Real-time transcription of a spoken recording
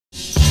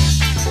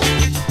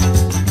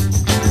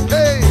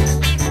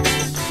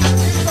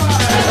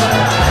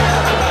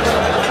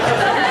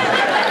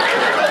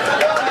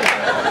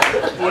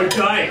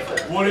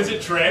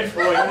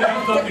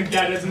That fucking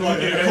dad doesn't like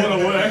it. I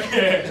want to work.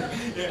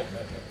 Yeah.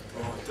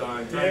 Oh,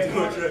 don't do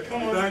it.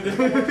 Come on. Don't do it.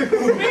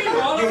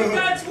 Meanwhile, look at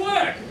Dad's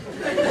work.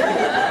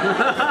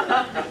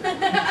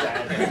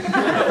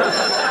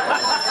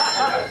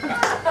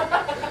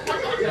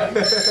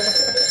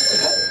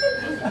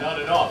 Not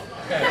enough.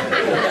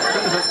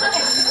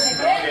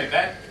 Get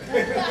that.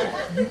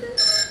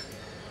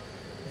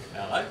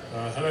 Hello?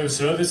 Hello,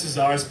 sir. This is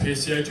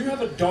RSPCA. Do you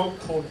have a dog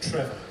called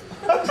Trevor?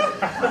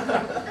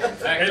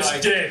 It's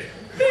dead.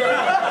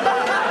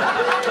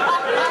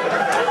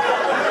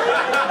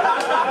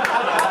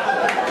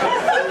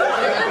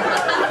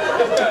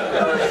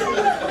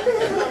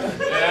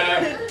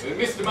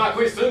 Mr.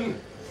 Marquiston.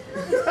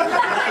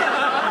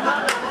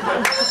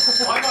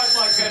 I might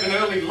like to have an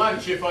early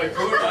lunch if I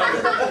could.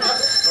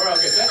 Or I'll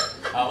get that.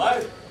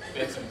 Hello?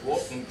 That's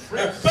important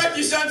trips. Fuck,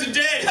 your sons are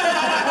dead!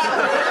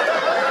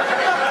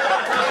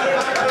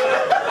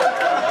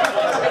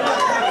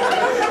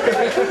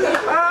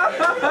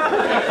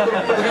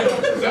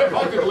 So if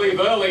I could leave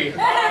early,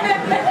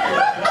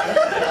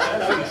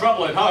 some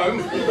trouble at home.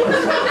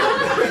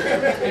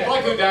 If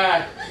I could,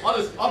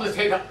 I'll just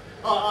head up.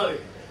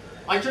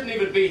 I shouldn't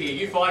even be here.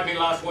 You fired me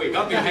last week.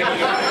 I've been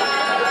hanging out.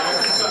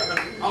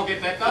 I'll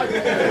get that though.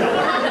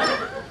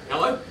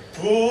 Hello?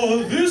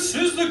 Oh, this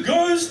is the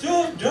ghost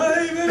of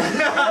David.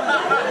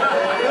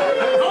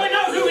 I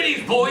know who it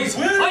is, boys.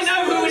 I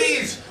know who it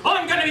is.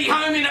 I'm going to be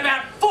home in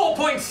about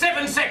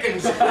 4.7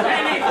 seconds.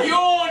 And if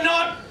you're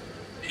not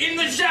in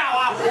the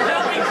shower,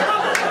 there'll be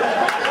trouble.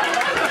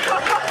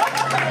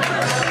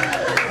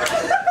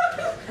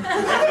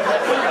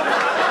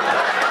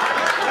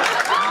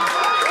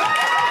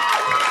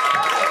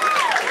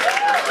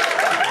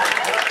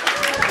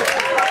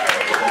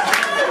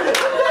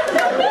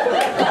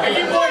 Are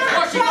you boys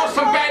washing off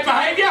some bad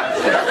behaviour?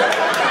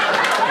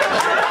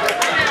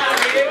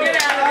 Get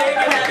out of here,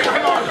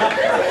 come on.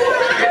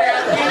 Get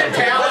out, get a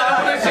towel. I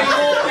want to see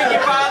more than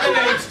your father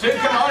needs to.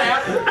 Come on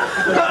out.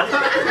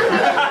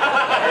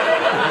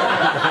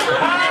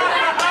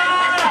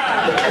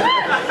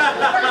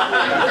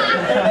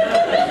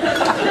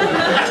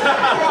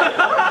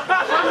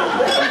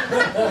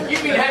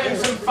 You've been having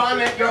some fun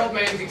at your old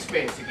man's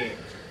expense again.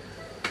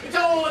 It's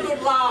all a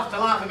good laugh to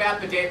laugh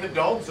about the death of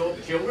dogs or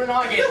the children,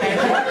 I get that.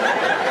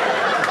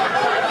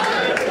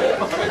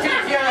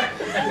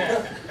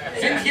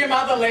 Since your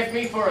mother left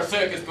me for a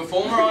circus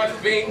performer, I've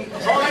been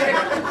trying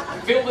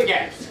to fill the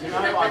gaps. You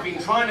know, I've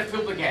been trying to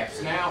fill the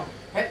gaps. Now,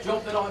 that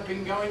job that I've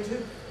been going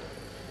to,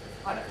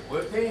 I don't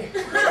work there.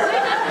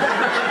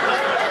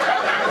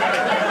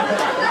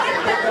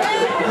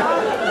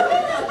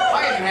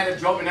 I haven't had a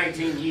job in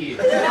 18 years.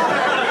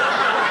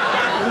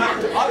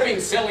 I've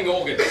been selling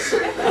organs.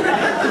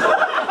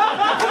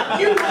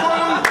 You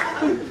run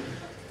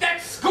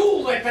that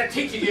school that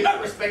teaches you no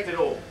respect at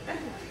all.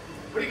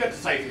 What do you got to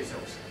say for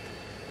yourselves?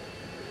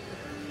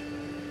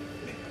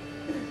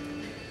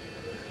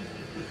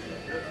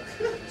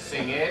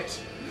 Sing it.